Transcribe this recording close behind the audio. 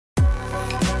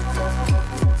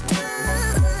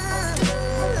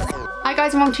Hi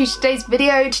guys, and welcome to today's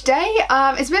video. Today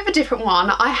it's a bit of a different one.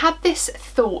 I had this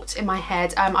thought in my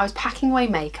head. I was packing away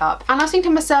makeup and I was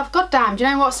thinking to myself, god damn, do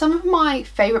you know what, some of my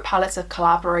favourite palettes are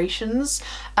collaborations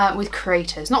with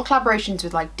creators, not collaborations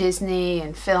with like Disney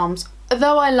and films,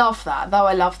 though I love that,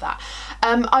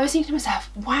 I was thinking to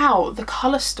myself, wow, the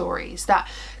colour stories that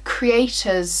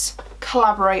creators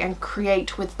collaborate and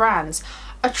create with brands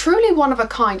are truly one of a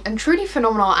kind and truly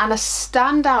phenomenal and a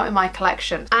standout in my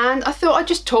collection. And I thought I'd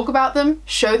just talk about them,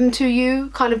 show them to you,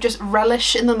 kind of just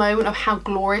relish in the moment of how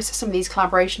glorious some of these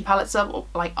collaboration palettes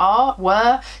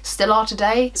were, still are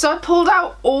today. So I pulled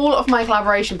out all of my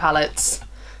collaboration palettes,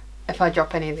 if I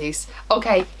drop any of these.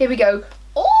 Okay, here we go.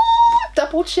 Oh,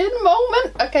 double chin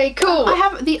moment. Okay, cool. I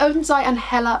have the Oden and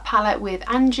Hella palette with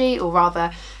Angie, or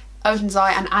rather Oden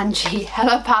and Angie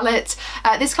Hella palette.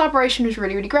 This collaboration was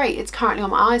really great. It's currently on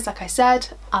my eyes, like I said.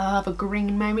 I love a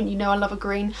green moment, you know I love a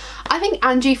green. I think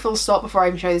Angie, full stop before I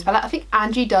even show you this palette, I think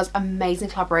Angie does amazing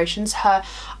collaborations. Her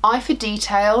eye for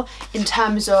detail in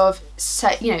terms of,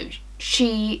 you know,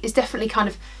 she is definitely kind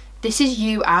of, this is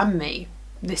you and me.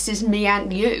 This is me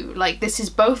and you, like this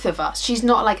is both of us. She's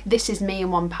not like this is me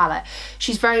in one palette.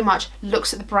 She's very much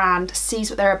looks at the brand, sees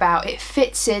what they're about, it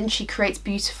fits in, she creates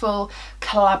beautiful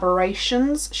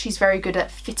collaborations. She's very good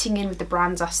at fitting in with the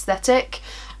brand's aesthetic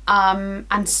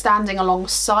and standing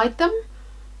alongside them,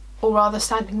 or rather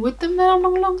standing with them then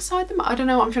alongside them. I don't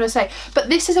know what I'm trying to say, but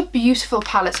this is a beautiful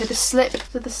palette. So the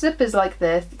slip is like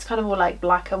this, it's kind of all like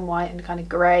black and white and kind of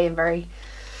grey and very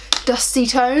dusty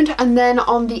toned, and then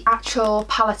on the actual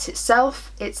palette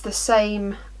itself it's the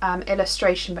same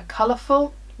illustration but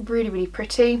colourful, really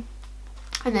pretty.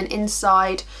 And then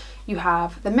inside you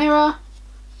have the mirror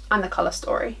and the colour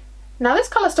story. Now this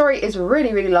colour story is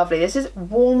really lovely. This is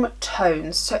warm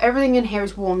tones, so everything in here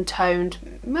is warm toned.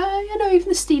 You know, even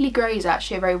the steely greys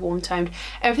actually are very warm toned.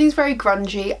 Everything's very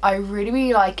grungy. I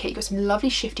really like it. You've got some lovely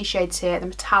shifty shades here. The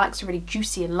metallics are really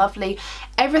juicy and lovely.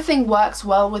 Everything works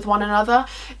well with one another.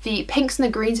 The pinks and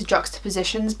the greens are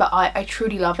juxtapositions, but I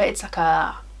truly love it. It's like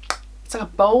a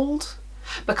bold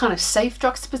but kind of safe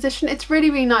juxtaposition. It's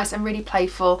really nice and really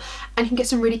playful, and you can get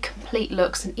some really complete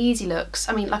looks and easy looks.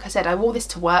 I mean, like I said, I wore this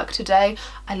to work today.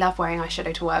 I love wearing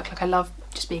eyeshadow to work. Like, I love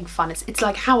just being fun. It's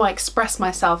like how I express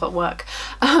myself at work.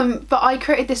 But I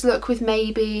created this look with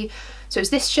maybe, so it's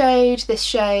this shade,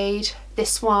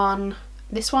 this one,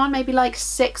 maybe like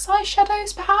 6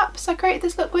 eyeshadows perhaps I created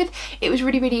this look with. It was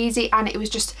really easy, and it was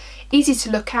just easy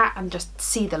to look at and just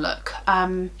see the look.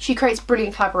 She creates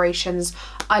brilliant collaborations.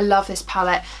 I love this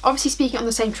palette. Obviously, speaking on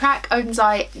the same track, Oden's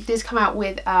Eye did come out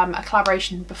with a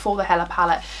collaboration before the Hella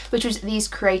palette, which was these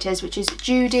creators, which is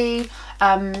Judy,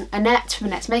 Annette from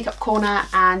Annette's Makeup Corner,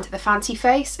 and the Fancy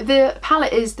Face. The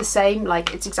palette is the same,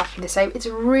 like it's exactly the same. It's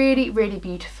really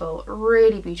beautiful,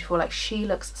 like she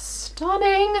looks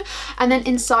stunning. And then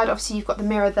inside, obviously, you've got the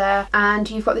mirror there, and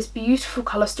you've got this beautiful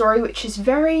colour story, which is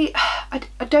very,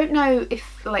 I don't know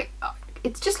if like,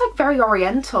 it's just like very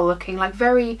oriental looking, like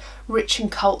very rich in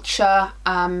culture.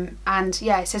 And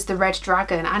yeah, it says the red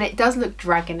dragon, and it does look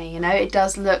dragony, you know, it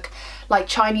does look like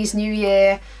Chinese New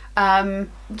Year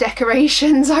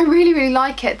decorations. I really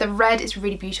like it. The red is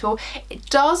really beautiful. It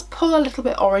does pull a little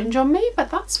bit orange on me, but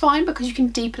that's fine because you can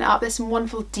deepen it up. There's some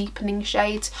wonderful deepening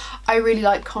shades. I really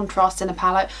like contrast in a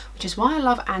palette, which is why I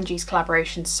love Angie's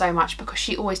collaborations so much, because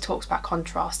she always talks about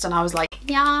contrast, and I was like,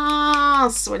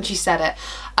 yes, when she said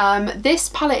it. This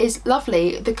palette is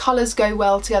lovely. The colours go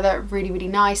well together, really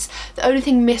nice. The only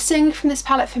thing missing from this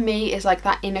palette for me is like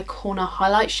that inner corner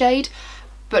highlight shade,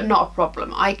 but not a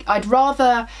problem. I'd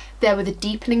rather there were the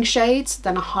deepening shades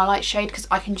than a highlight shade, because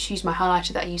I can just use my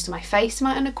highlighter that I used to my face in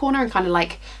my inner corner and kind of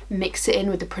like mix it in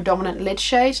with the predominant lid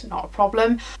shade, not a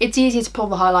problem. It's easier to pull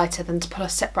the highlighter than to pull a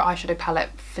separate eyeshadow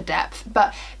palette for depth.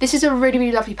 But this is a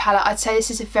really lovely palette. I'd say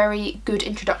this is a very good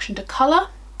introduction to colour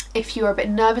if you're a bit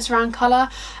nervous around colour,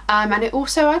 and it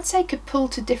also, I'd say, could pull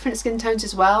to different skin tones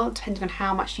as well, depending on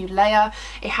how much you layer.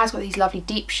 It has got these lovely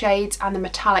deep shades, and the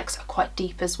metallics are quite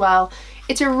deep as well.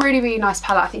 It's a really nice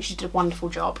palette. I think she did a wonderful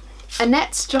job.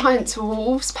 Annette's Giant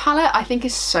Wolves palette I think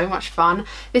is so much fun.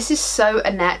 This is so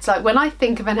Annette. Like, when I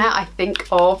think of Annette, I think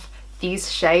of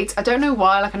these shades. I don't know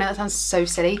why, like, I know that sounds so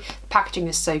silly. The packaging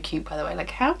is so cute, by the way.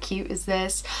 Like, how cute is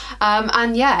this?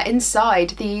 And yeah,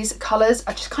 inside, these colours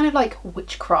are just kind of like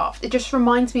witchcraft. It just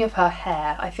reminds me of her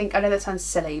hair. I know that sounds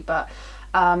silly, but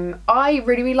I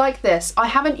really like this. I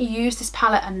haven't used this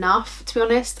palette enough, to be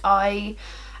honest. Actually,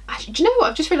 do you know what?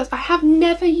 I've just realised I have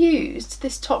never used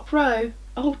this top row.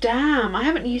 Oh damn, I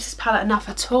haven't used this palette enough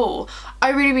at all. I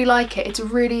really, really like it. It's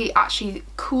really actually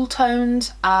cool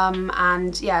toned,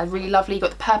 and yeah, really lovely. You've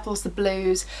got the purples, the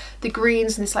blues, the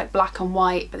greens, and this like black and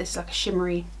white, but this is like a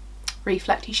shimmery,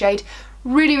 reflecty shade.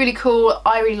 Really, really cool.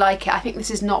 I really like it. I think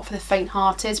this is not for the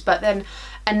faint-hearted, but then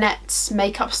Annette's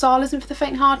makeup style isn't for the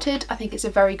faint-hearted. I think it's a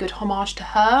very good homage to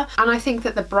her, and I think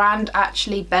that the brand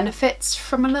actually benefits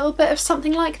from a little bit of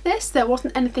something like this. There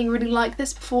wasn't anything really like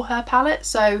this before her palette,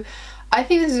 so I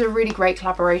think this is a really great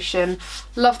collaboration.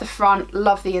 Love the front,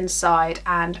 love the inside,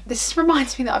 and this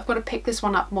reminds me that I've got to pick this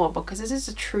one up more because this is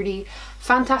a truly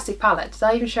fantastic palette. Did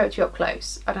I even show it to you up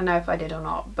close? I don't know if I did or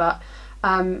not, but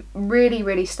really,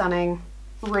 really stunning.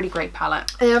 Really great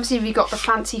palette. And obviously we've got the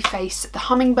Fancy Face, the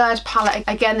Hummingbird palette.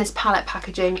 Again, this palette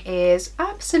packaging is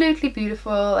absolutely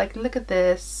beautiful. Like, look at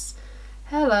this.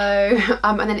 Hello.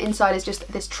 And then inside is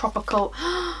just this tropical.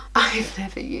 I've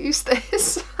never used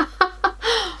this.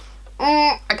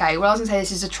 Okay, well, I was gonna say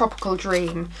this is a tropical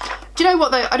dream. Do you know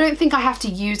what though? I don't think I have to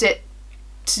use it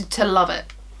to love it.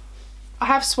 I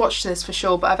have swatched this for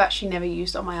sure, but I've actually never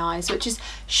used it on my eyes, which is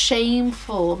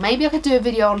shameful. Maybe I could do a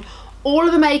video on all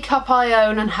of the makeup I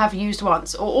own and have used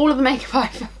once, or all of the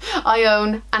makeup I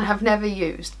own and have never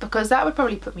used, because that would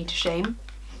probably put me to shame.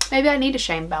 Maybe I need a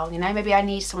shame bell, you know, maybe I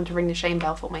need someone to ring the shame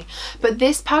bell for me. But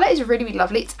this palette is really, really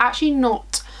lovely. It's actually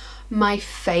not my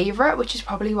favourite, which is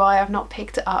probably why I've not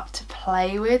picked it up to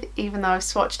play with, even though I've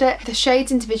swatched it. The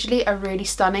shades individually are really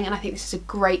stunning, and I think this is a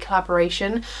great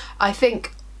collaboration. I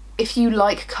think if you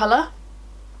like colour,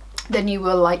 then you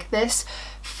will like this.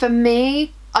 For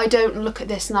me, I don't look at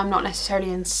this and I'm not necessarily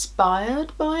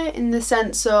inspired by it, in the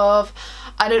sense of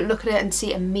I don't look at it and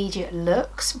see immediate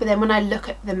looks, but then when I look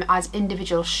at them as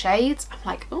individual shades, I'm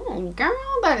like, oh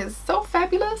girl, that is so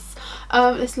fabulous.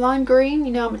 This lime green,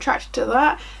 you know, I'm attracted to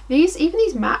that. Even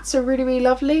these mattes are really, really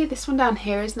lovely. This one down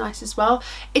here is nice as well.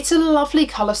 It's a lovely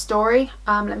colour story.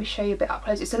 Let me show you a bit up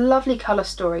close. It's a lovely colour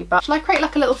story, but shall I create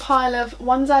like a little pile of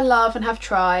ones I love and have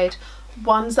tried,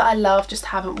 ones that I love just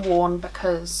haven't worn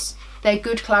because they're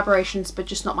good collaborations but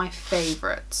just not my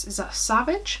favourites? Is that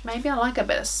savage? Maybe I like a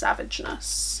bit of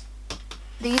savageness.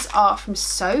 These are from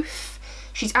Soph.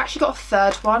 She's actually got a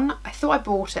third one. I thought I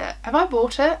bought it. Have I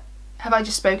bought it? Have I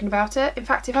just spoken about it? In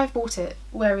fact, if I've bought it,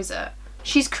 where is it?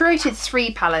 She's created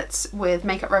 3 palettes with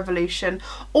Makeup Revolution.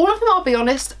 All of them, I'll be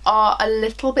honest, are a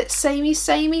little bit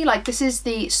samey. Like, this is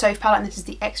the Soph palette and this is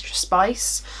the Extra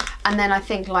Spice. And then I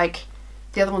think like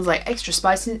the other one's like Extra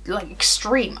Spice, like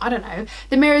Extreme, I don't know.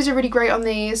 The mirrors are really great on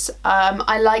these.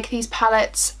 I like these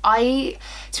palettes. To be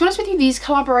honest with you, these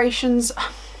collaborations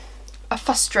are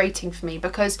frustrating for me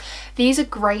because these are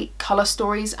great colour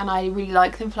stories and I really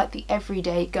like them for like the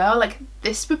everyday girl. Like,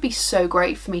 this would be so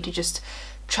great for me to just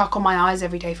chuck on my eyes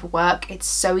every day for work. It's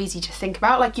so easy to think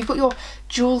about. Like, you've got your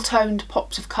jewel toned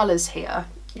pops of colours here.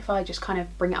 If I just kind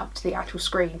of bring it up to the actual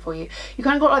screen for you, you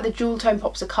kind of got like the jewel tone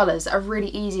pops of colours that are really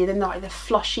easy, then like the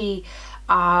flushy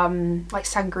like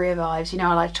sangria vibes. You know,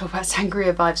 I like to talk about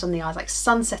sangria vibes on the eyes, like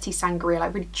sunsetty sangria,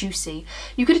 like really juicy.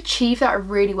 You could achieve that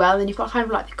really well. And then you've got kind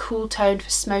of like the cool tone for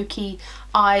smoky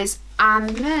eyes.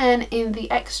 And then in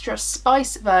the Extra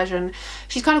Spice version,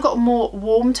 she's kind of got more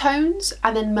warm tones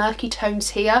and then murky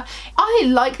tones here. I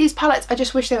like these palettes, I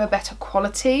just wish they were better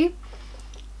quality.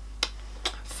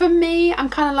 For me, I'm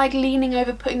kind of like leaning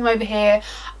over putting them over here.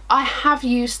 I have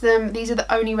used them. These are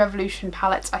the only Revolution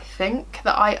palettes I think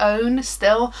that I own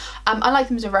still. I like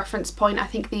them as a reference point. I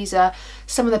think these are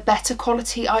some of the better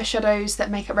quality eyeshadows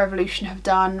that Makeup Revolution have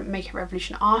done. Makeup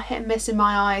Revolution are hit and miss in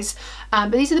my eyes,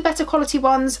 but these are the better quality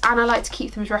ones and I like to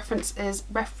keep them as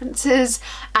references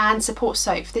and support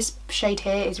Soph. This shade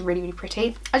here is really, really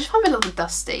pretty. I just find them a little bit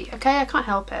dusty, okay? I can't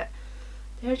help it.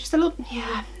 They're just a little,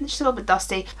 yeah, just a little bit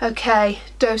dusty. Okay,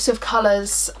 Dose of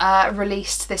Colours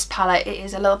released this palette. It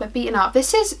is a little bit beaten up.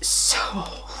 This is so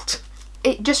old.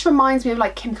 It just reminds me of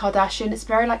like Kim Kardashian. It's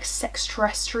very like sex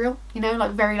terrestrial, you know,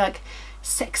 like very like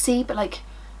sexy, but like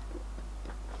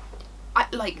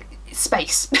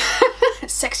space.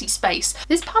 Sexy space.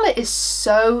 This palette is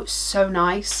so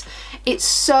nice. It's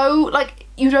so like,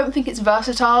 you don't think it's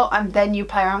versatile and then you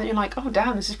play around with it and you're like, oh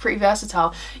damn, this is pretty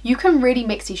versatile. You can really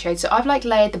mix these shades. So I've like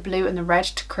layered the blue and the red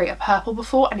to create a purple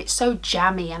before and it's so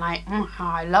jammy and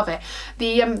I love it.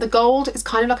 The gold is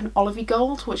kind of like an olivey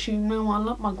gold, which you know I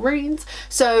love my greens.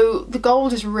 So the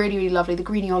gold is really, really lovely, the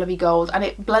greeny olivey gold, and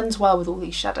it blends well with all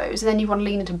these shadows. And then you want to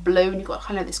lean into blue and you've got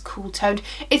kind of this cool toned.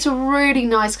 It's a really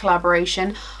nice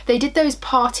collaboration. They did those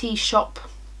party shop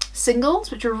singles,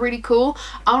 which are really cool.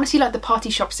 I want to see like the party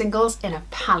shop singles in a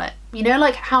palette, you know,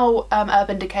 like how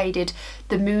Urban Decay did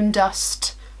the Moon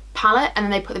Dust palette and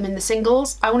then they put them in the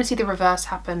singles. I want to see the reverse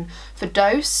happen for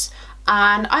Dose.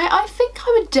 and I think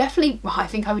I would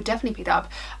definitely pick that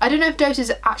up. I don't know if Dose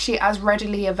is actually as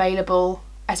readily available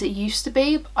as it used to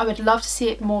be. I would love to see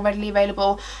it more readily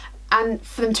available, and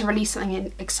for them to release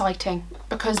something exciting,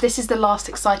 because this is the last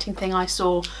exciting thing I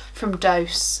saw from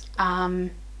Dose.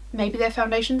 Maybe their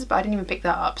foundations, but I didn't even pick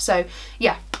that up. So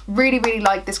yeah, really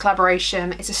like this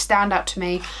collaboration. It's a standout to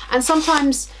me, and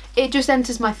sometimes it just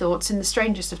enters my thoughts in the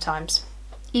strangest of times,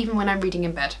 even when I'm reading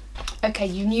in bed. Okay,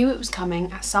 you knew it was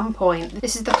coming at some point.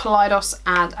 This is the Kaleidos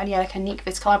and Angelica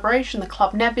Nyquist collaboration, the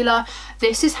Club Nebula.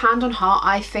 This is, hand on heart,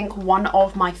 I think one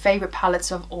of my favourite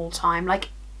palettes of all time. Like,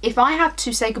 if I had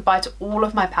to say goodbye to all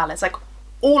of my palettes, like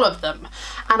all of them,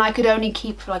 and I could only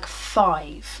keep like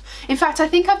 5. In fact, I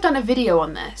think I've done a video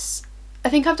on this. I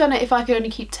think I've done it if I could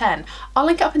only keep 10. I'll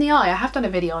link it up in the eye. I have done a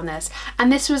video on this,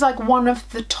 and this was like one of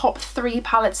the top 3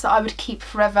 palettes that I would keep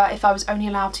forever if I was only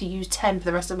allowed to use 10 for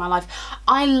the rest of my life.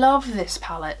 I love this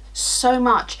palette so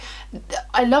much.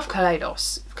 I love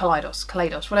Kaleidos,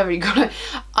 whatever you call it.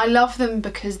 I love them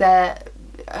because their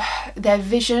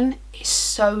vision is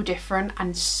so different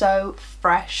and so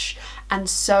fresh and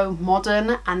so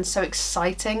modern and so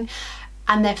exciting,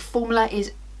 and their formula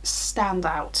is stand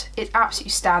out. It absolutely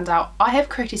stands out. I have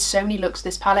created so many looks with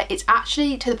this palette. It's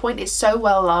actually to the point it's so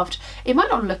well loved. It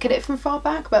might not look at it from far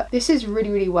back, but this is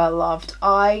really well loved.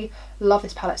 I love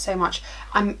this palette so much.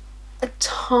 I'm a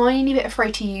tiny bit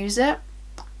afraid to use it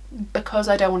because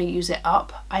I don't want to use it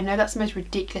up. I know that's the most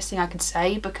ridiculous thing I could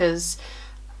say, because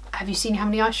have you seen how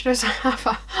many eyeshadows I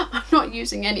have? I'm not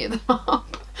using any of them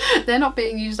up. They're not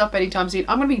being used up anytime soon.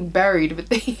 I'm gonna be buried with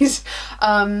these.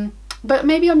 But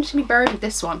maybe I'm just gonna be buried with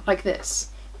this one, like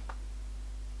this,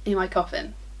 in my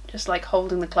coffin, just like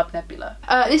holding the Club Nebula.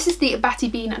 This is the Batty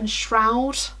Bean and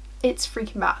Shroud. It's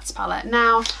freaking Bats palette.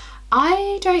 Now,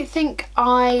 I don't think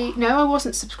I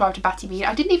wasn't subscribed to Batty Bean.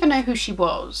 I didn't even know who she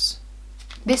was.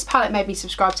 This palette made me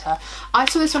subscribe to her. I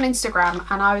saw this on Instagram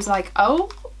and I was like,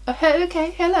 oh, okay,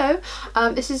 hello.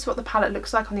 This is what the palette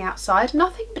looks like on the outside.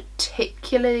 Nothing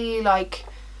particularly like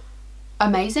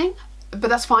amazing, but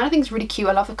that's fine. I think it's really cute.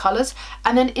 I love the colours.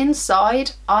 And then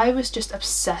inside, I was just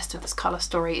obsessed with this colour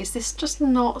story. Is this just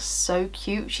not so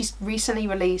cute? She's recently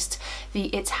released the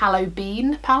It's Hallow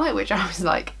Bean palette, which I was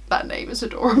like, that name is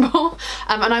adorable.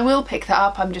 And I will pick that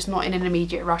up. I'm just not in an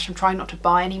immediate rush. I'm trying not to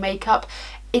buy any makeup.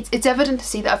 It's evident to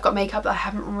see that I've got makeup that I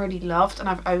haven't really loved and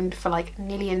I've owned for like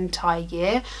nearly an entire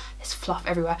year. There's fluff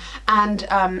everywhere, and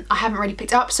I haven't really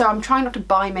picked up, so I'm trying not to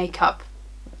buy makeup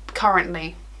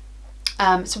currently.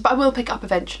 But I will pick up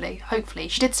eventually, hopefully.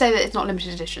 She did say that it's not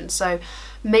limited edition, so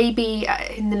maybe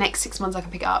in the next 6 months I can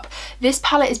pick it up. This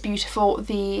palette is beautiful.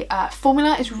 The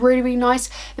formula is really nice.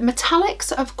 The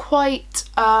metallics are quite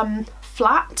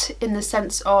flat in the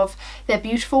sense of they're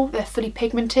beautiful, they're fully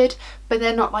pigmented, but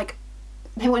they're not like,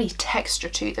 they don't want any texture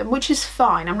to them, which is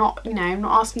fine. I'm not, I'm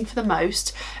not asking for the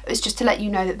most. It's just to let you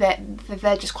know that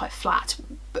they're just quite flat.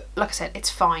 But like I said, it's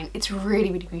fine. It's really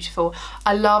beautiful.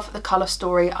 I love the colour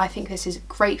story. I think this is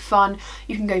great fun.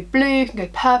 You can go blue, you can go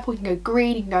purple, you can go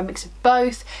green, you can go a mix of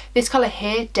both. This colour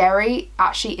here, Derry,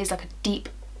 actually is like a deep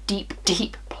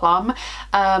plum.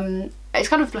 It's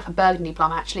kind of like a burgundy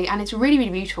plum actually, and it's really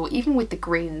beautiful, even with the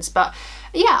greens. But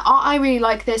yeah, I really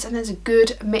like this, and there's a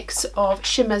good mix of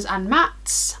shimmers and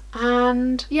mattes.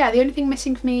 And yeah, the only thing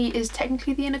missing for me is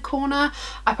technically the inner corner.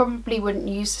 I probably wouldn't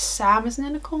use Sam as an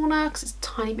inner corner because it's a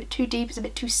tiny bit too deep, it's a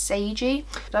bit too sagey.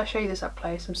 Did I show you this up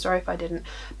close? I'm sorry if I didn't.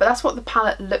 But that's what the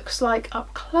palette looks like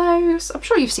up close. I'm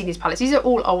sure you've seen these palettes. These are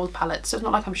all old palettes, so it's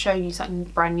not like I'm showing you something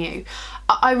brand new.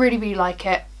 I really like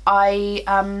it.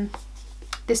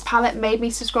 This palette made me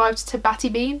subscribe to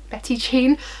Betty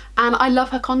Jean, and I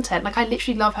love her content. Like, I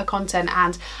literally love her content,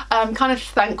 and I'm kind of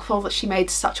thankful that she made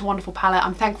such a wonderful palette.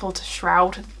 I'm thankful to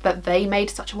Shroud that they made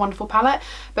such a wonderful palette,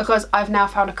 because I've now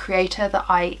found a creator that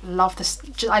I love.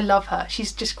 I love her.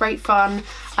 She's just great fun.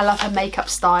 I love her makeup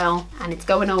style, and it's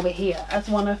going over here as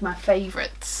one of my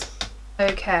favourites.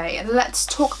 Okay, let's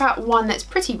talk about one that's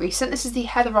pretty recent. This is the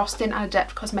Heather Austin and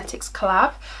Adept Cosmetics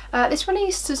collab. This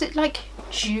released, was it like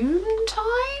June time?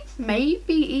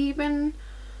 Maybe it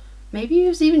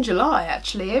was even July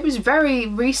actually. It was very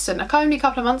recent, like only a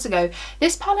couple of months ago.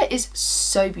 This palette is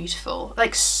so beautiful,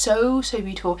 like so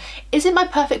beautiful. Is it my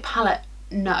perfect palette?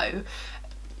 No,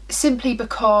 simply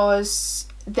because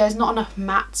there's not enough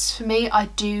mattes for me. I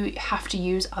do have to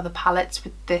use other palettes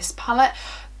with this palette,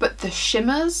 but the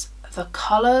shimmers, the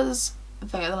colours,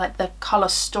 the colour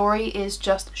story is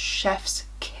just chef's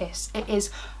kiss. It is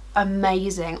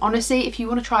amazing. Honestly, if you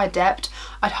want to try Adept,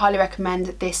 I'd highly recommend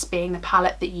this being the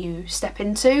palette that you step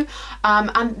into.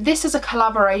 And this as a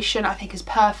collaboration I think is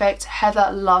perfect.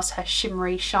 Heather loves her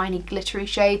shimmery, shiny, glittery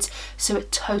shades, so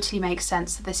it totally makes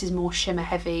sense that this is more shimmer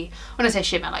heavy. When I say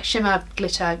shimmer, like shimmer,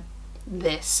 glitter,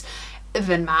 this,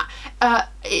 than matte.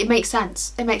 It makes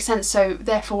sense. It makes sense, so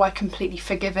therefore I completely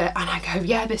forgive it and I go,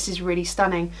 yeah, this is really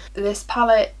stunning. This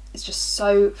palette is just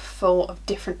so full of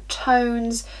different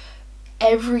tones.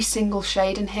 Every single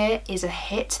shade in here is a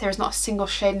hit. There is not a single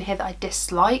shade in here that I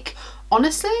dislike.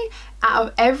 Honestly, out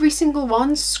of every single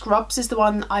one, Scrubs is the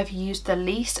one I've used the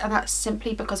least, and that's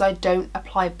simply because I don't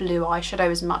apply blue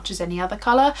eyeshadow as much as any other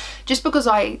colour. Just because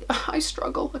I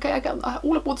struggle, okay, I get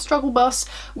all aboard the struggle bus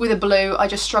with a blue. I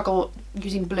just struggle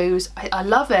using blues. I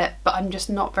love it, but I'm just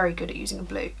not very good at using a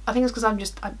blue. I think it's because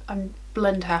I'm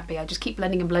blend happy. I just keep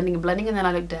blending and blending and blending and then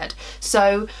I look dead.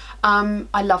 So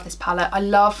I love this palette. I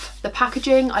love the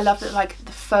packaging. I love that, like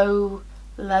the faux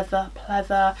leather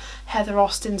pleather, Heather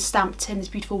Austin stamped in this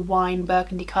beautiful wine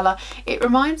burgundy colour. It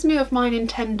reminds me of my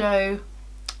Nintendo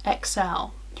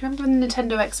XL. Do you remember when the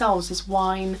Nintendo XL was this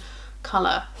wine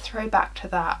colour? Throwback to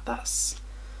that. That's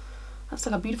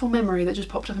like a beautiful memory that just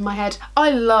popped up in my head.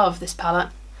 I love this palette.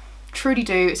 Truly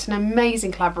do. It's an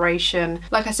amazing collaboration.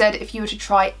 Like I said, if you were to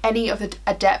try any of the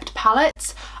Adept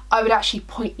palettes, I would actually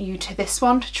point you to this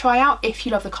one to try out if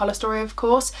you love the colour story, of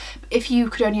course. If you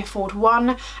could only afford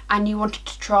one and you wanted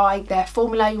to try their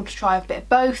formula, you want to try a bit of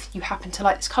both, you happen to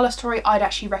like this colour story, I'd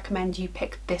actually recommend you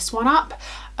pick this one up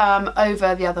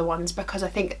over the other ones, because I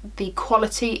think the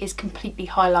quality is completely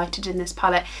highlighted in this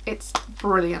palette. It's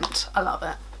brilliant. I love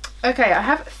it. Okay, I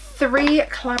have 3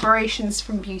 collaborations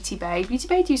from Beauty Bay. Beauty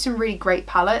Bay do some really great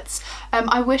palettes.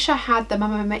 I wish I had the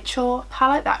Mama Mitchell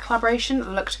palette, that collaboration. It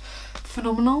looked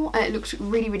phenomenal and it looked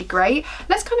really, really great.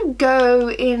 Let's kind of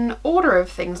go in order of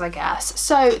things, I guess.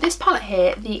 So this palette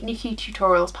here, the Nikki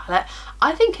Tutorials palette,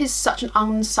 I think is such an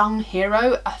unsung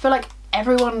hero. I feel like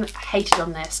everyone hated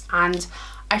on this and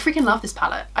I freaking love this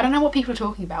palette. I don't know what people are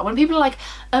talking about. When people are like,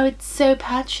 oh, it's so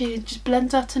patchy, it just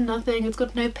blends out to nothing, it's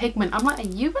got no pigment. I'm like, are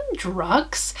you on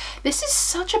drugs? This is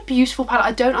such a beautiful palette.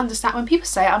 I don't understand. When people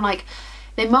say it, I'm like,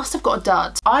 they must have got a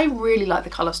dud. I really like the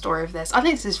colour story of this. I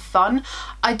think this is fun.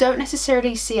 I don't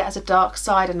necessarily see it as a dark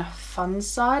side and a fun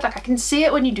side. Like I can see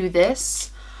it when you do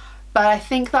this, but I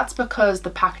think that's because the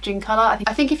packaging colour.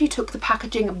 I think if you took the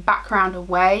packaging background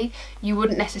away, you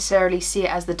wouldn't necessarily see it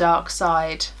as the dark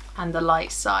side and the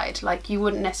light side. Like you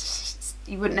wouldn't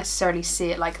necessarily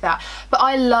see it like that. But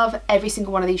I love every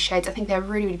single one of these shades. I think they're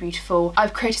really, really beautiful.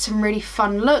 I've created some really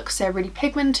fun looks. They're really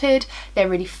pigmented, they're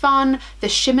really fun. The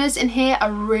shimmers in here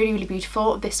are really, really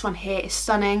beautiful. This one here is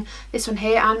stunning. This one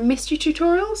here, and Mystery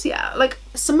Tutorials, yeah, like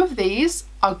some of these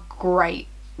are great,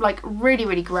 like really,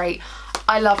 really great.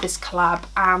 I love this collab,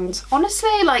 and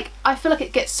honestly, like I feel like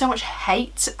it gets so much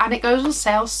hate and it goes on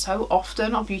sale so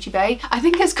often on Beauty Bay. I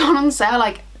think it's gone on sale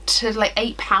like to like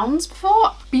 £8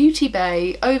 before. Beauty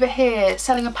Bay over here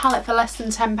selling a palette for less than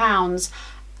 £10,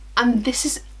 and this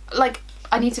is like,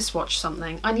 I need to swatch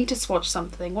something. I need to swatch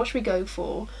something. What should we go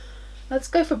for? Let's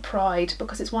go for Pride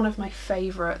because it's one of my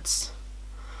favourites.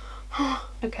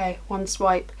 Okay, one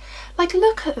swipe. Like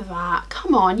look at that.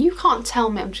 Come on, you can't tell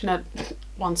me. I'm just gonna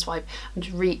one swipe. I'm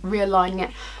just realigning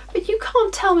it, but you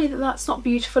can't tell me that that's not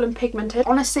beautiful and pigmented.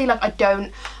 Honestly, like I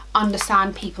don't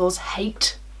understand people's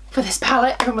hate for this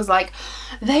palette. Everyone was like,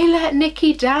 they let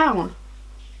Nikki down.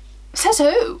 Says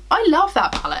who? I love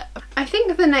that palette. I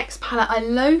think the next palette I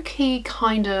low-key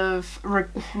kind of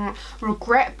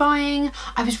regret buying.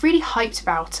 I was really hyped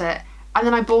about it and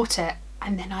then I bought it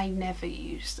and then I never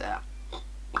used it.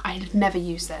 I've never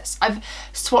used this. I've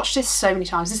swatched this so many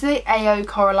times. This is the AO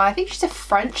Coralie. I think she's a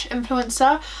French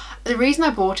influencer. The reason I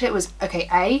bought it was, okay,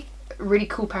 A, really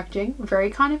cool packaging, very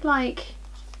kind of like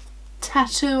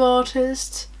tattoo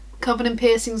artist, covered in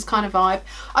piercings kind of vibe.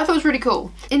 I thought it was really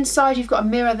cool. Inside you've got a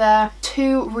mirror there,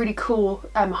 2 really cool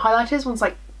highlighters. One's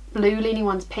like blue leaning,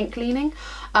 one's pink leaning,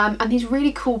 and these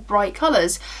really cool bright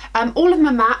colours. All of them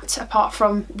are matte apart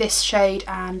from this shade,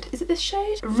 and is it this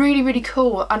shade? Really, really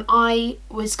cool, and I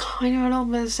was kind of a little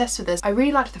bit obsessed with this. I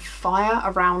really liked the fire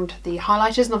around the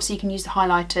highlighters, and obviously you can use the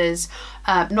highlighters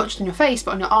not just on your face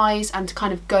but on your eyes and to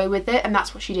kind of go with it, and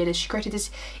that's what she did, is she created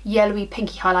this yellowy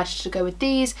pinky highlighter to go with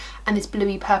these and this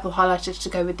bluey purple highlighter to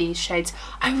go with these shades.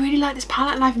 I really like this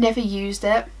palette and I've never used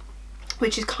it,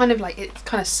 which is kind of like, it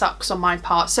kind of sucks on my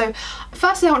part. So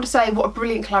firstly I want to say what a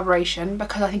brilliant collaboration,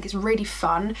 because I think it's really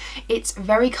fun. It's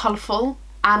very colourful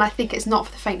and I think it's not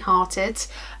for the faint-hearted,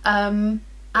 and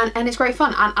it's great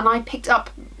fun, and I picked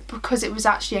up because it was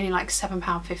actually only like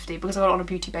 £7.50 because I got it on a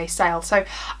beauty bay sale. So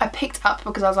I picked up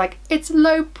because I was like, it's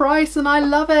low price and I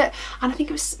love it. And I think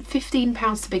it was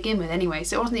 £15 to begin with anyway,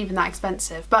 so it wasn't even that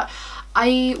expensive. But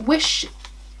I wish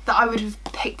that I would have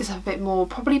picked this up a bit more,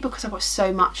 probably because I got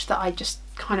so much that I just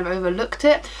kind of overlooked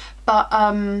it. But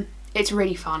it's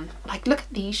really fun. Like, look at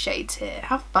these shades here.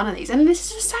 How fun are these? And this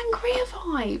is a sangria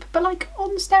vibe, but like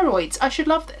on steroids. I should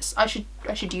love this. I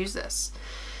should use this.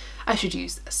 I should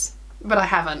use this, but I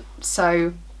haven't.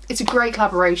 So it's a great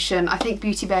collaboration. I think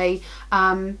Beauty Bay,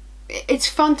 it's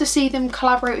fun to see them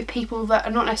collaborate with people that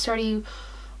are not necessarily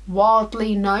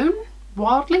widely known.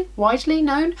 Widely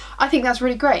known. I think that's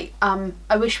really great.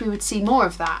 I wish we would see more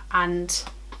of that, and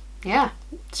yeah,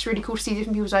 it's really cool to see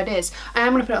different people's ideas. I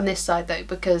am going to put it on this side though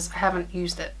because I haven't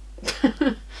used it.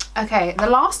 Okay, the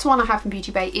last one I have from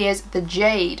Beauty Bay is the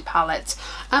Jade palette.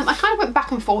 I kind of went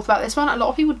back and forth about this one. A lot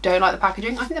of people don't like the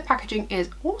packaging. I think the packaging is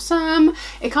awesome.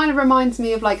 It kind of reminds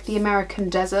me of like the American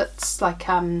deserts, like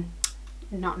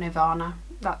not Nirvana,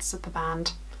 that's the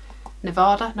band.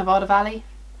 Nevada Valley.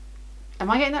 Am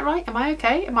I getting that right? Am I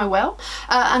okay? Am I well?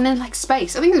 And then like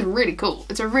space. I think it's really cool.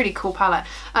 It's a really cool palette.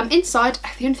 Inside,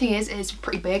 the only thing is it's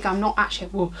pretty big. I'm not actually,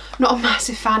 well, not a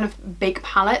massive fan of big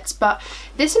palettes, but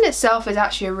this in itself is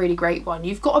actually a really great one.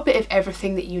 You've got a bit of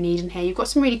everything that you need in here. You've got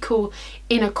some really cool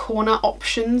inner corner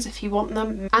options if you want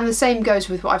them. And the same goes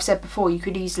with what I've said before. You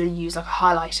could easily use like a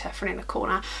highlighter for an inner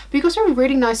corner. But you've got some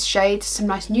really nice shades, some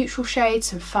nice neutral shades,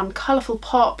 some fun colourful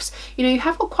pops. You know, you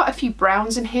have got quite a few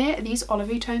browns in here. These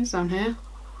olivey tones down here.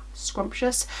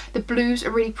 Scrumptious. The blues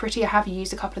are really pretty. I have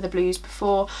used a couple of the blues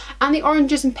before, and the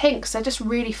oranges and pinks are just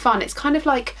really fun. It's kind of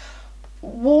like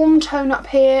warm tone up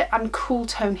here and cool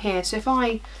tone here. So if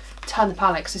I turn the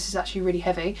palette, because this is actually really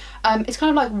heavy, it's kind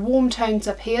of like warm tones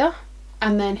up here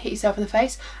and then hit yourself in the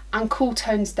face, and cool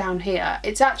tones down here.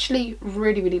 It's actually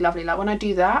really lovely. Like when I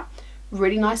do that,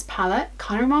 really nice palette.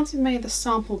 Kind of reminds me of the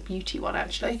Sample Beauty one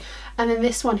actually. And then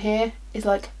this one here is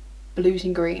like blues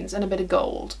and greens and a bit of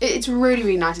gold. It's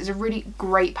really nice. It's a really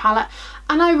great palette,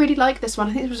 and I really like this one.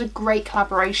 I think it was a great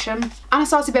collaboration.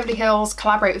 Anastasia Beverly Hills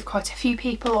collaborate with quite a few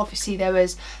people. Obviously there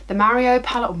was the Mario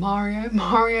palette, or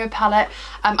Mario palette.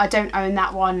 I don't own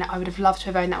that one. I would have loved to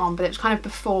have owned that one, but it was kind of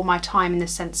before my time, in the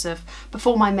sense of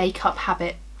before my makeup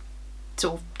habit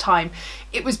sort of time.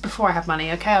 It was before I had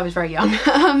money, okay? I was very young.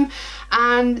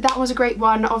 And that was a great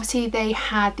one. Obviously they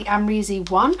had the Amrezy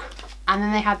one, and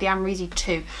then they had the Amrezy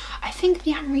 2. I think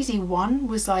the Amrezy 1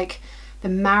 was like the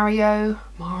Mario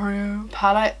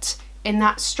palette in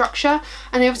that structure.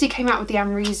 And they obviously came out with the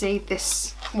Amrezy,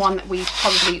 this one that we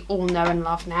probably all know and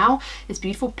love now. This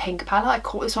beautiful pink palette. I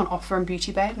caught this on offer in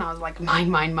Beauty Bay and I was like,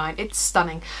 mine. It's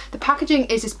stunning. The packaging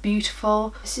is just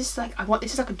beautiful. This is like,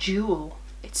 this is like a jewel.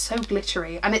 It's so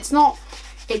glittery, and it's not,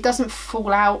 it doesn't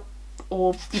fall out,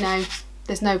 or, you know,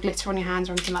 there's no glitter on your hands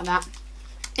or anything like that.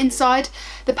 Inside,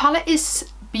 the palette is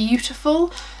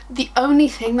beautiful. The only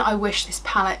thing that I wish this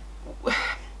palette,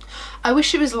 I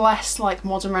wish it was less like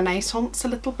Modern Renaissance a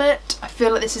little bit. I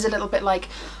feel like this is a little bit like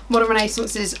Modern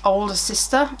Renaissance's older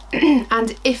sister.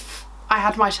 And if I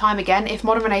had my time again, if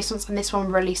Modern Renaissance and this one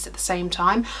were released at the same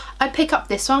time, I'd pick up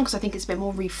this one because I think it's a bit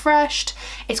more refreshed.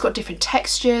 It's got different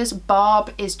textures.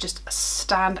 Barb is just a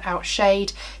standout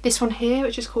shade. This one here,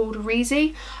 which is called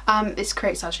Reezy, this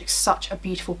creates such a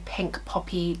beautiful pink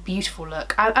poppy beautiful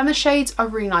look, and the shades are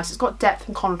really nice. It's got depth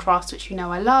and contrast, which you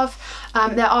know I love.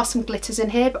 There are some glitters in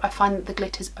here, but I find that the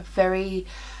glitters are very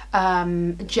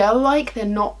gel-like. They're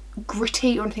not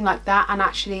gritty or anything like that, and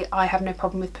actually I have no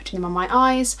problem with putting them on my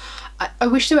eyes. I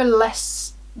wish there were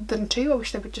less than 2. I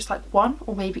wish there were just like 1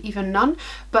 or maybe even none,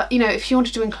 but you know, if you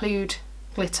wanted to include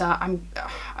glitter, I'm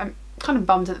kind of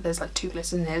bummed that there's like 2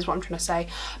 glitters in here, is what I'm trying to say.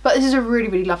 But this is a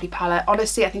really lovely palette.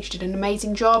 Honestly, I think she did an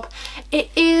amazing job. It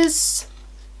is,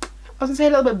 I was gonna say, a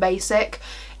little bit basic.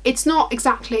 It's not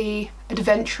exactly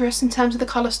adventurous in terms of the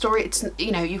colour story. It's,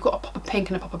 you know, you've got a pop of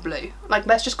pink and a pop of blue. Like,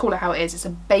 let's just call it how it is. It's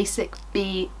a basic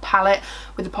B palette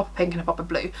with a pop of pink and a pop of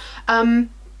blue.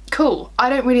 Cool. I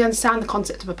don't really understand the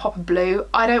concept of a pop of blue.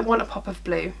 I don't want a pop of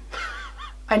blue.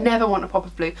 I never want a pop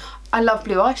of blue. I love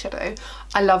blue eyeshadow.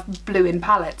 I love blue in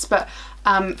palettes. But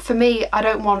for me, I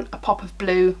don't want a pop of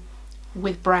blue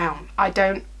with brown. I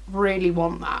don't really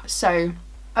want that. So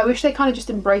I wish they kind of just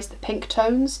embraced the pink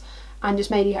tones and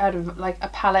just made it out of like a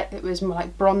palette that was more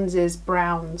like bronzes,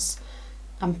 browns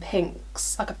and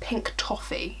pinks, like a pink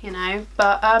toffee, you know.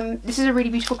 But this is a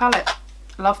really beautiful palette.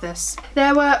 I love this.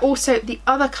 There were also the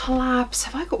other collabs.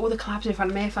 Have I got all the collabs in front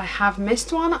of me? If I have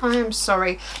missed one, I am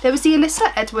sorry. There was the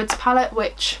Alyssa Edwards palette,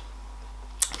 which,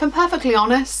 if I'm perfectly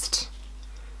honest,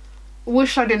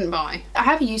 wish I didn't buy. I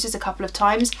have used this a couple of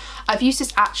times. I've used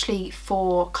this actually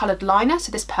for coloured liner,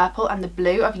 so this purple and the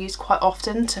blue I've used quite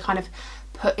often to kind of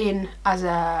put in as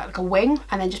a like a wing,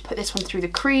 and then just put this one through the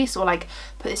crease, or like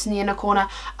put this in the inner corner.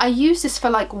 I use this for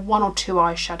like 1 or 2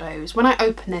 eyeshadows. When I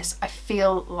open this, I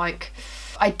feel like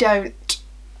I don't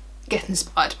get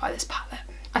inspired by this palette.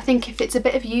 I think if it's a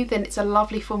bit of you, then it's a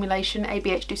lovely formulation.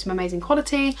 ABH do some amazing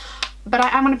quality, but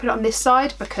I am going to put it on this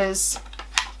side because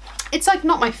it's like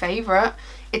not my favourite.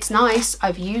 It's nice,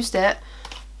 I've used it,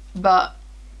 but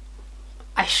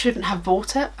I shouldn't have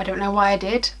bought it. I don't know why I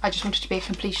did. I just wanted to be a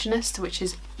completionist, which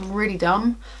is really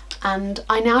dumb, and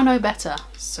I now know better,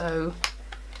 so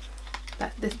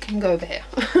this can go over here.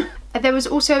 There was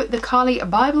also the Kali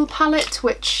Bible palette,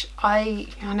 which I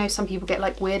know some people get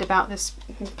like weird about this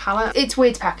palette. It's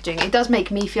weird packaging. It does make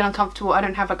me feel uncomfortable. I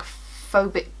don't have like a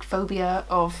phobia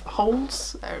of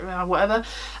holes or whatever,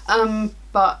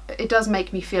 but it does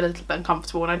make me feel a little bit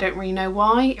uncomfortable, and I don't really know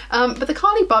why. But the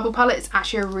Kali Bible palette is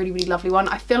actually a really, really lovely one.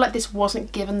 I feel like this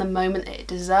wasn't given the moment that it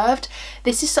deserved.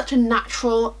 This is such a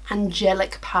natural,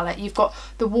 angelic palette. You've got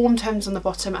the warm tones on the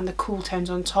bottom and the cool tones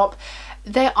on top.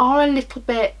 They are a little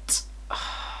bit,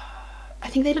 I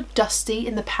think they look dusty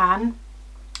in the pan,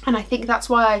 and I think that's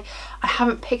why I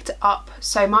haven't picked it up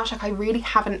so much. Like, I really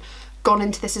haven't gone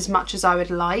into this as much as I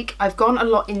would like. I've gone a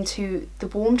lot into the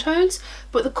warm tones,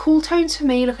 but the cool tones for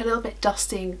me look a little bit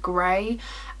dusty and grey,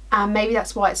 and maybe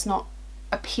that's why it's not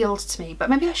appealed to me. But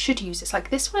maybe I should use this.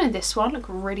 Like, this one and this one look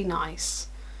really nice.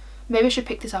 Maybe I should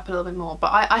pick this up a little bit more,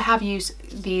 but I have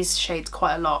used these shades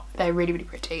quite a lot. They're really, really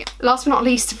pretty. Last but not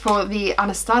least, for the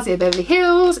Anastasia Beverly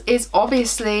Hills is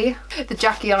obviously the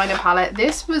Jackie Aina palette.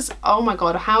 This was, oh my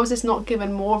god, how is this not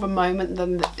given more of a moment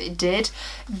than it did?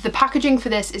 The packaging for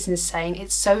this is insane.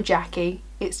 It's so Jackie.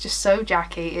 It's just so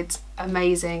Jackie. It's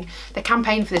amazing. The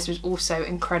campaign for this was also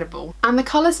incredible. And the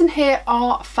colours in here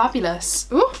are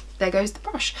fabulous. Ooh, there goes the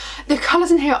brush. The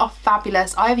colours in here are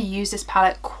fabulous. I've used this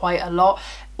palette quite a lot.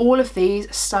 All of these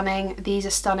are stunning. These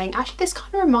are stunning. Actually, this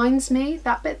kind of reminds me,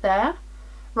 that bit there,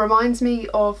 reminds me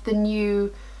of the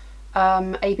new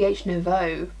ABH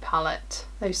Nouveau palette.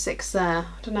 Those 6 there. I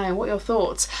don't know, what are your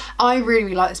thoughts? I really,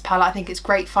 really like this palette. I think it's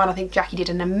great fun. I think Jackie did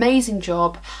an amazing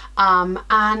job.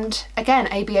 And again,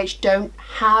 ABH don't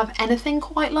have anything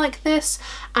quite like this.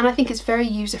 And I think it's very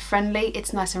user-friendly.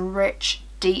 It's nice and rich,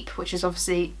 deep, which is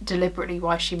obviously deliberately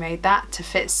why she made that, to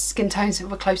fit skin tones that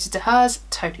were closer to hers.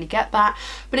 Totally get that.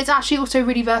 But it's actually also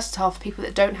really versatile for people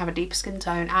that don't have a deep skin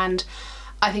tone, and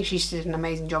I think she did an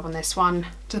amazing job on this one,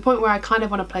 to the point where I kind of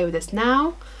want to play with this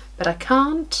now, but I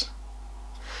can't,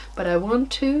 but I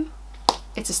want to.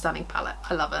 It's a stunning palette.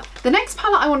 I love it. The next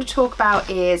palette I want to talk about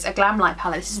is a Glamlight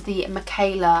palette. This is the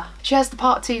Michaela. She has the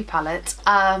Part 2 palette.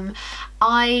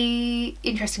 I,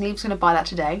 interestingly, was going to buy that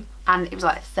today, and it was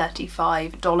like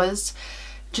 $35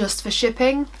 just for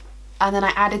shipping. And then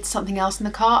I added something else in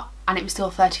the cart, and it was still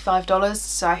 $35.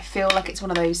 So I feel like it's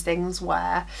one of those things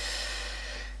where,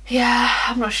 yeah,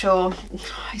 I'm not sure.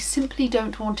 I simply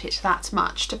don't want it that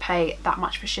much to pay that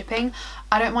much for shipping.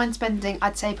 I don't mind spending,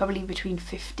 I'd say probably between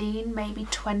 15, maybe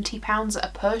 £20 at a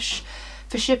push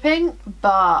for shipping,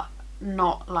 but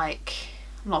not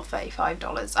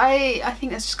 $35. I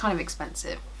think that's just kind of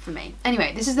expensive for me.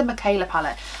 Anyway, this is the Michaela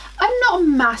palette. I'm not a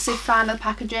massive fan of the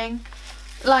packaging.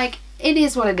 Like, it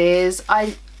is what it is.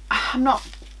 I'm not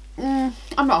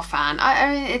a fan.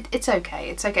 It's okay.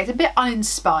 It's okay. It's a bit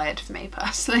uninspired for me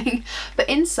personally. But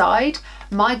inside,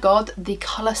 my god, the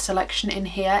colour selection in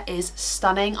here is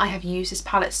stunning. I have used this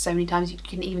palette so many times. You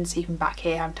can even see from back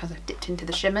here how many times I've dipped into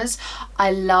the shimmers.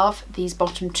 I love these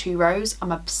bottom 2 rows.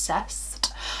 I'm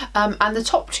obsessed. And the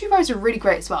top 2 rows are really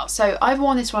great as well. So I've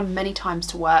worn this one many times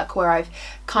to work, where I've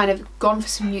kind of gone for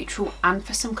some neutral and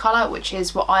for some colour, which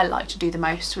is what I like to do the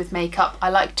most with makeup. I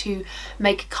like to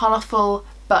make colourful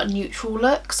but neutral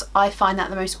looks. I find that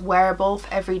the most wearable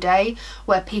for every day,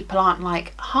 where people aren't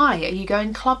like, hi, are you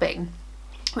going clubbing?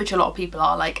 Which a lot of people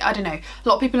are. Like, I don't know, a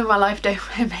lot of people in my life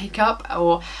don't wear makeup,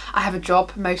 or I have a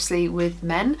job mostly with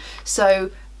men,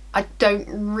 so I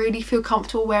don't really feel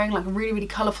comfortable wearing like really, really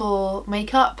colourful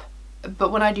makeup.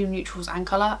 But when I do neutrals and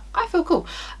colour, I feel cool.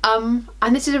 And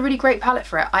this is a really great palette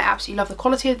for it. I absolutely love the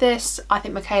quality of this. I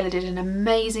think Michaela did an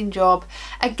amazing job.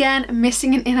 Again,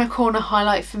 missing an inner corner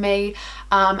highlight for me.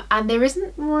 And there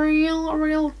isn't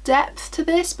real depth to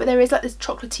this, but there is like this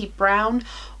chocolatey brown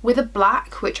with a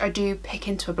black, which I do pick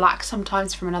into a black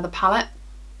sometimes from another palette.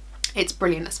 It's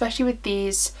brilliant, especially with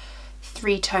these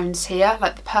 3 tones here,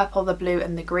 like the purple, the blue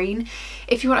and the green.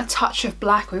 If you want a touch of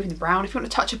black, or even the brown, if you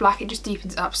want a touch of black, it just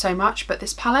deepens it up so much. But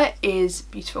this palette is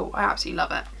beautiful. I absolutely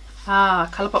love it.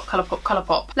 Colourpop, Colourpop,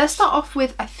 Colourpop. Let's start off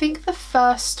with, I think the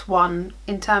first one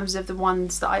in terms of the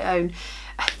ones that I own.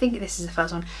 I think this is the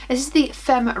first one. This is the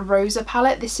Femme Rosa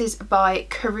palette. This is by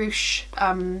Karouche,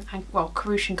 and well,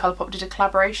 Karouche and Colourpop did a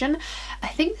collaboration. I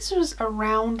think this was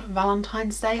around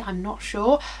Valentine's Day, I'm not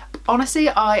sure. Honestly,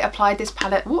 I applied this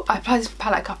palette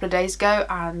a couple of days ago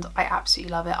and I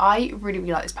absolutely love it. I really,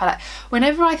 really like this palette.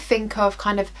 Whenever I think of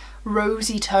kind of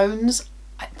rosy tones,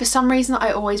 for some reason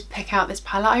I always pick out this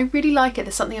palette. I really like it.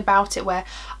 There's something about it where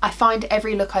I find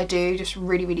every look I do just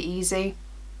really, really easy.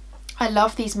 I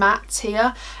love these mattes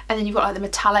here, and then you've got like the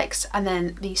metallics and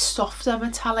then the softer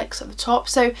metallics at the top.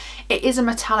 So it is a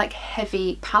metallic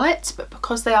heavy palette, but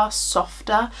because they are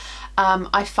softer,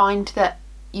 I find that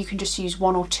you can just use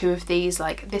one or two of these,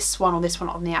 like this one or this one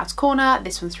on the outer corner,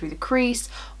 this one through the crease,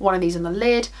 one of these on the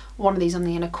lid, one of these on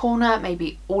the inner corner,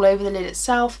 maybe all over the lid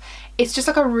itself. It's just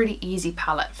like a really easy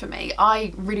palette for me.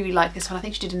 I really, really like this one. I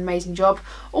think she did an amazing job.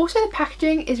 Also, the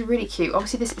packaging is really cute.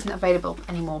 Obviously this isn't available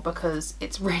anymore because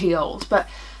it's really old, but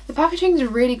the packaging is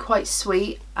really quite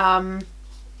sweet.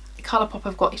 Colourpop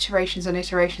have got iterations and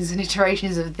iterations and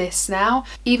iterations of this now.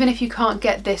 Even if you can't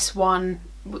get this one,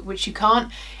 which you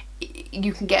can't,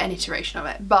 you can get an iteration of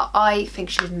it, but I think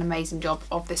she did an amazing job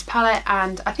of this palette,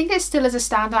 and I think it still is a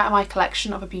standout in my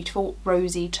collection of a beautiful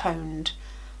rosy toned,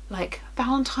 like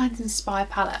Valentine's inspired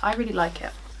palette. I really like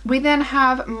it. We then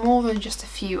have more than just a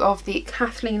few of the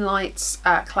Kathleen Lights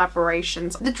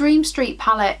collaborations. The Dream Street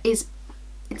palette it's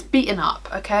beaten up,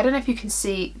 okay? I don't know if you can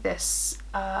see this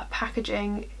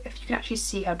packaging, if you can actually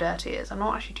see how dirty it is. I'm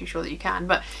not actually too sure that you can,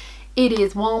 but it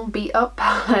is one beat up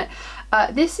palette.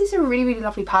 This is a really, really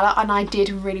lovely palette, and I did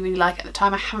really, really like it at the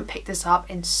time. I haven't picked this up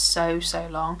in so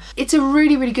long. It's a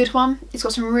really, really good one. It's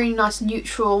got some really nice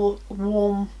neutral,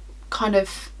 warm, kind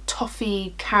of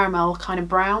toffee caramel kind of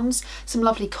browns, some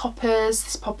lovely coppers.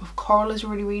 This pop of coral is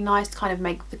really, really nice to kind of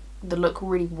make the look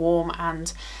really warm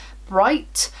and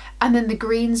bright, and then the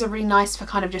greens are really nice for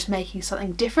kind of just making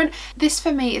something different. This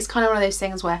for me is kind of one of those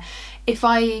things where if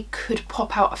I could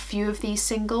pop out a few of these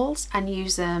singles and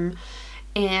use them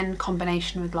in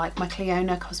combination with like my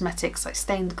Clionadh Cosmetics like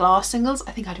stained glass singles,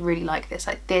 I think I'd really like this.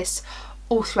 Like this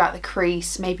all throughout the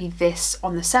crease, maybe this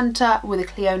on the centre with a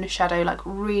Clionadh shadow like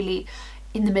really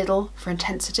in the middle for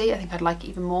intensity. I think I'd like it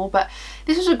even more, but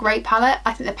this was a great palette.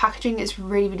 I think the packaging is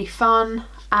really, really fun,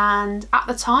 and at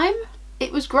the time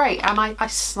it was great, and I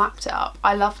snapped it up.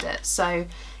 I loved it. So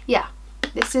yeah,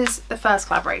 this is the first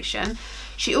collaboration.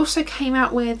 She also came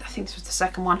out with, I think this was the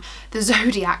second one, the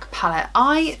Zodiac palette.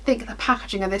 I think the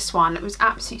packaging of this one was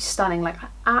absolutely stunning. Like, I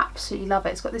absolutely love it.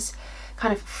 It's got this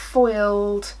kind of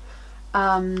foiled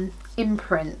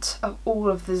imprint of all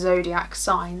of the Zodiac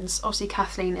signs. Obviously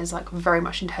Kathleen is like very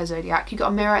much into her Zodiac. You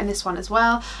got a mirror in this one as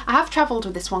well. I have travelled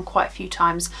with this one quite a few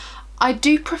times. I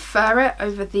do prefer it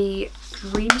over the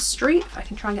Dream Street, if I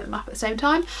can try and get them up at the same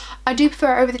time. I do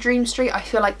prefer it over the Dream Street. I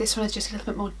feel like this one is just a little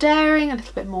bit more daring, a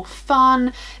little bit more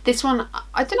fun. This one,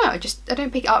 I don't know, I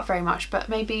don't pick it up very much, but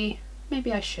maybe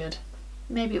I should.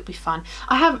 Maybe it'll be fun.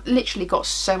 I have literally got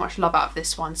so much love out of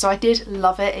this one, so I did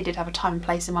love it. It did have a time and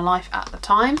place in my life at the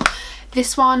time.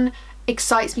 This one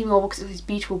excites me more because it's got these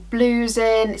beautiful blues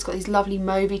in, it's got these lovely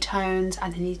mauvey tones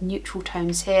and then these neutral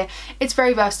tones here. It's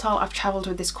very versatile. I've travelled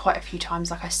with this quite a few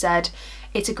times, like I said.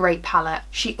 It's a great palette.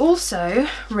 She also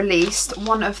released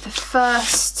one of the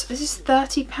first, is this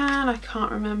 30 pan? I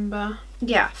can't remember.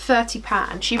 Yeah, 30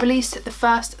 pan. She released the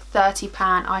first 30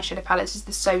 pan eyeshadow palette. This is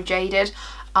the So Jaded.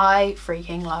 I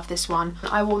freaking love this one.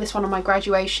 I wore this one on my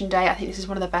graduation day. I think this is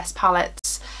one of the best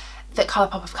palettes that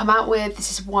Colourpop have come out with.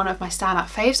 This is one of my standout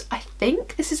faves. I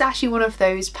think this is actually one of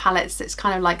those palettes that's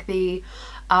kind of like the,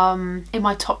 in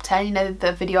my top 10, you know,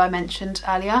 the video I mentioned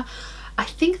earlier. I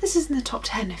think this is in the top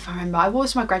 10 if I remember. I wore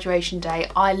this on my graduation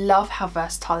day. I love how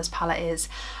versatile this palette is.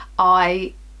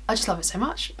 I just love it so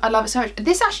much. I love it so much.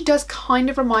 This actually does kind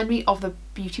of remind me of the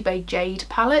Beauty Bay Jade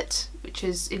palette, which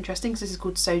is interesting because this is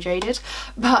called So Jaded,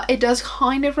 but it does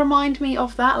kind of remind me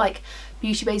of that, like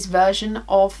Beauty Bay's version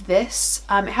of this.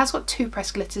 It has got two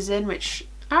pressed glitters in, which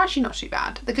are actually not too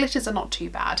bad. The glitters are not too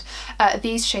bad.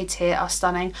 These shades here are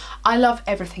stunning. I love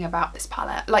everything about this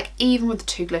palette. Like, even with the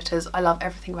two glitters, I love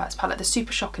everything about this palette. The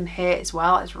Super Shock in here as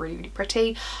well is really, really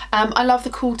pretty. I love the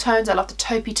cool tones. I love the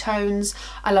taupey tones.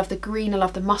 I love the green. I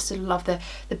love the mustard. I love the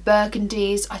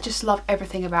burgundies. I just love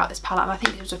everything about this palette, and I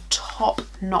think it was a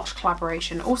top-notch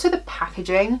collaboration. Also, the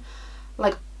packaging,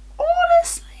 like,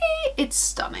 honestly, it's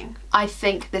stunning. I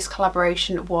think this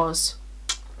collaboration was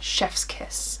chef's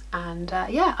kiss, and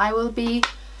yeah, I will be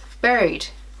buried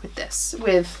with this,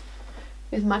 with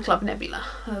my Club Nebula.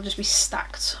 It'll just be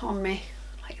stacked on me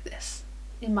like this.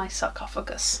 in my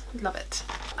sarcophagus. Love it.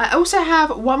 I also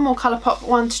have one more Colourpop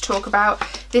one to talk about.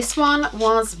 This one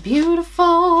was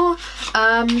beautiful.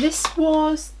 This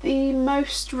was the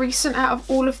most recent out of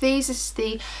all of these. This is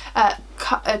the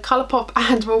Colourpop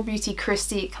and Royal Beauty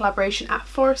Christie collaboration at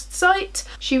Forest Sight.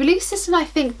 She released this in, I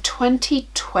think,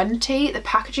 2020. The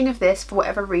packaging of this, for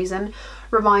whatever reason,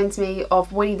 reminds me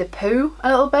of Winnie the Pooh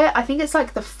a little bit. I think it's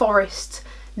like the forest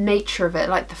nature of it,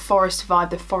 like the forest vibe,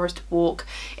 the forest walk.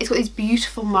 It's got these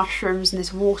beautiful mushrooms and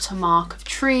this watermark of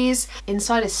trees.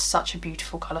 Inside is such a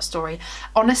beautiful colour story.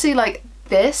 Honestly, like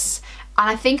this, and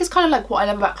I think it's kind of like what I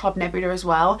love about Club Nebula as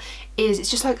well, is it's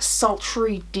just like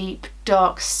sultry, deep,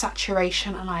 dark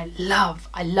saturation, and I love.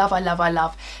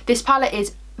 This palette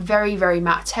is very, very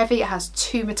matte heavy. It has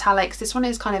two metallics. This one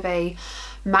is kind of a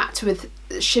matte with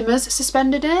shimmers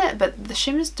suspended in it, but the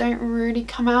shimmers don't really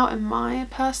come out in my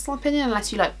personal opinion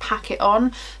unless you like pack it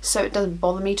on, so it doesn't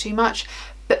bother me too much.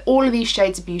 But all of these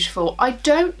shades are beautiful. I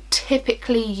don't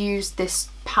typically use this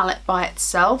palette by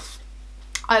itself.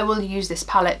 I will use this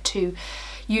palette to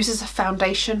use as a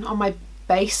foundation on my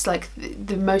base, like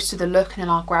the most of the look, and then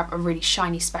I'll grab a really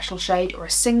shiny special shade or a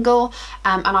single,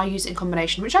 and I use it in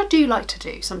combination, which I do like to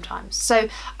do sometimes. So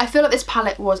I feel like this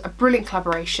palette was a brilliant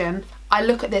collaboration. I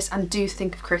look at this and do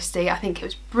think of Christie. I think it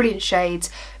was brilliant shades,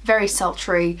 very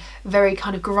sultry, very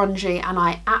kind of grungy, and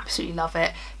I absolutely love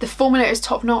it. The formula is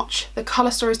top notch, the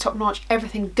colour story is top notch,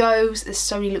 everything goes. There's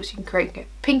so many looks you can create. You can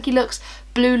get pinky looks,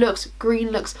 blue looks,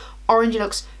 green looks, orangey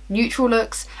looks, neutral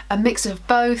looks, a mix of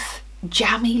both,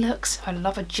 jammy looks. I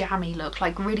love a jammy look,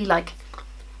 like really like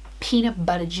peanut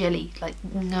butter jelly. Like,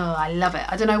 no, I love it.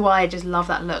 I don't know why, I just love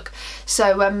that look.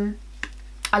 So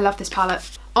I love this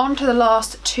palette. On to the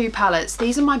last two palettes.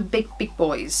 These are my big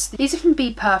boys. These are from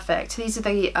Be Perfect. These are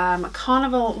the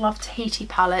Carnival Love Tahiti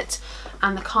palette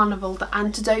and the Carnival The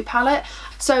Antidote palette.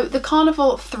 So the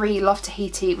Carnival 3 Love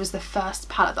Tahiti was the first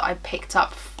palette that I picked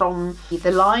up from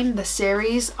the line, the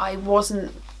series. I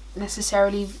wasn't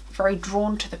necessarily very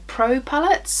drawn to the Pro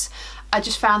palettes. I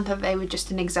just found that they were just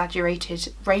an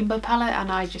exaggerated rainbow palette, and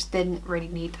I just didn't really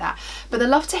need that. But the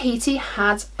Love Tahiti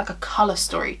had like a colour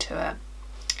story to it.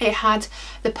 It had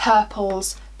the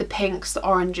purples, the pinks, the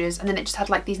oranges, and then it just had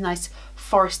like these nice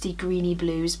foresty greeny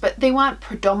blues, but they weren't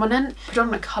predominant.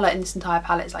 Predominant colour in this entire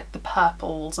palette is like the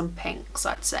purples and pinks,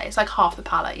 I'd say. It's like half the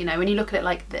palette, you know, when you look at it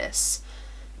like this,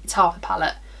 it's half the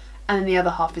palette, and then the other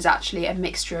half is actually a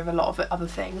mixture of a lot of other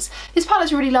things. This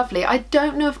palette's really lovely. I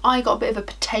don't know if I got a bit of a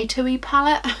potato-y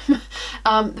palette.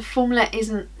 The formula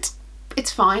isn't,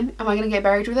 it's fine. Am I going to get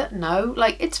buried with it? No,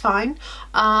 like it's fine.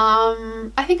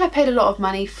 I think I paid a lot of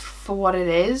money for what it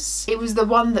is. It was the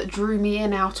one that drew me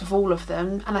in out of all of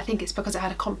them, and I think it's because it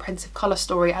had a comprehensive colour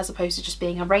story as opposed to just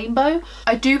being a rainbow.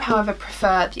 I do, however,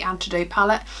 prefer the Antidote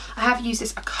palette. I have used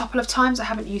this a couple of times. I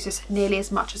haven't used this nearly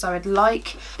as much as I would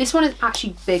like. This one is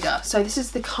actually bigger. So this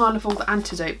is the Carnival The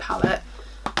Antidote palette,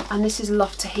 and this is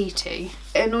Love Tahiti.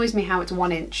 It annoys me how it's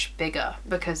 1 inch bigger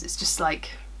because it's just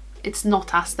like, it's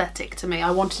not aesthetic to me.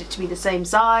 I wanted it to be the same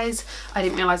size. I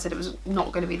didn't realise that it was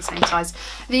not going to be the same size.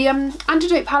 The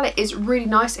Antidote palette is really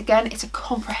nice. Again, it's a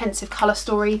comprehensive colour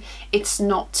story. It's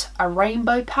not a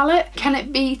rainbow palette. Can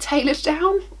it be tailored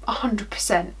down?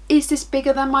 100%. Is this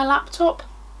bigger than my laptop?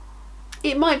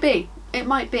 It might be. It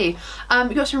might be.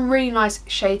 You've got some really nice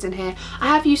shades in here. I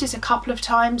have used this a couple of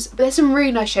times, but there's some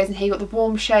really nice shades in here. You've got the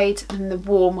warm shade and the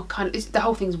warm kind of, the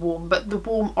whole thing's warm, but the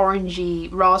warm orangey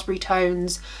raspberry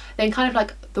tones, then kind of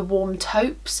like the warm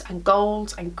taupes and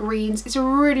golds and greens. It's a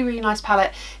really, really nice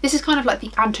palette. This is kind of like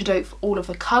the antidote for all of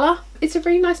the colour. It's a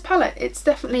really nice palette. It's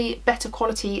definitely better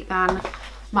quality than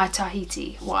my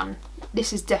Tahiti one.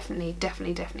 This is definitely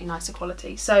nicer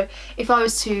quality. So if I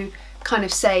was to kind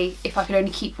of say if I could only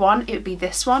keep one, it would be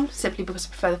this one, simply because I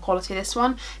prefer the quality of this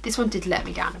one. This one did let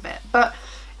me down a bit, but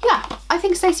yeah, I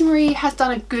think Stacey Marie has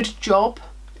done a good job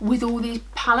with all these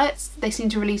palettes. They seem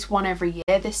to release one every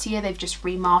year. This year they've just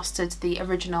remastered the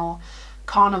original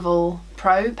Carnival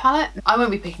Pro palette. I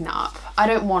won't be picking that up. I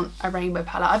don't want a rainbow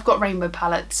palette. I've got rainbow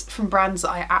palettes from brands that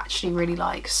I actually really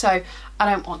like, so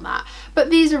I don't want that. But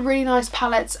these are really nice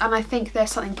palettes, and I think they're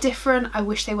something different. I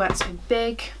wish they weren't so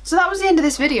big. So that was the end of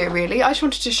this video, really. I just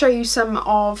wanted to show you some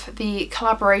of the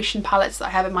collaboration palettes that I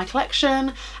have in my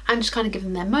collection and just kind of give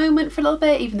them their moment for a little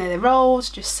bit, even though they're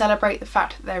old. Just celebrate the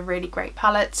fact that they're really great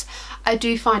palettes. I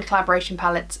do find collaboration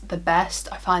palettes the best.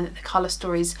 I find that the colour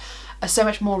stories are so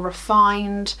much more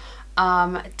refined,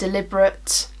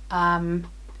 deliberate,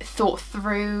 thought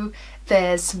through.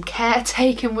 There's some care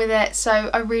taken with it,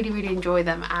 so I really enjoy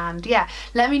them. And yeah,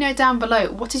 let me know down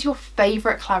below, what is your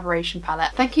favourite collaboration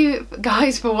palette? Thank you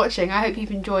guys for watching. I hope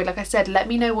you've enjoyed. Like I said, let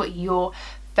me know what your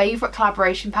favourite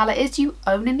collaboration palette is. Do you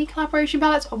own any collaboration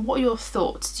palettes, and what are your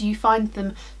thoughts? Do you find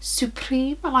them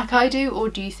supreme like I do, or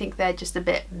do you think they're just a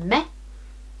bit meh?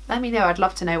 Let me know, I'd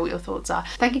love to know what your thoughts are.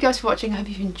 Thank you guys for watching, I hope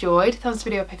you've enjoyed. Thumbs the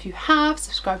video up if you have,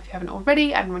 subscribe if you haven't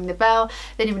already, and ring the bell,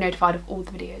 then you'll be notified of all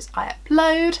the videos I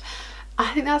upload.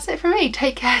 I think that's it from me.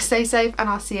 Take care, stay safe, and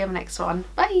I'll see you in the next one.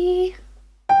 Bye!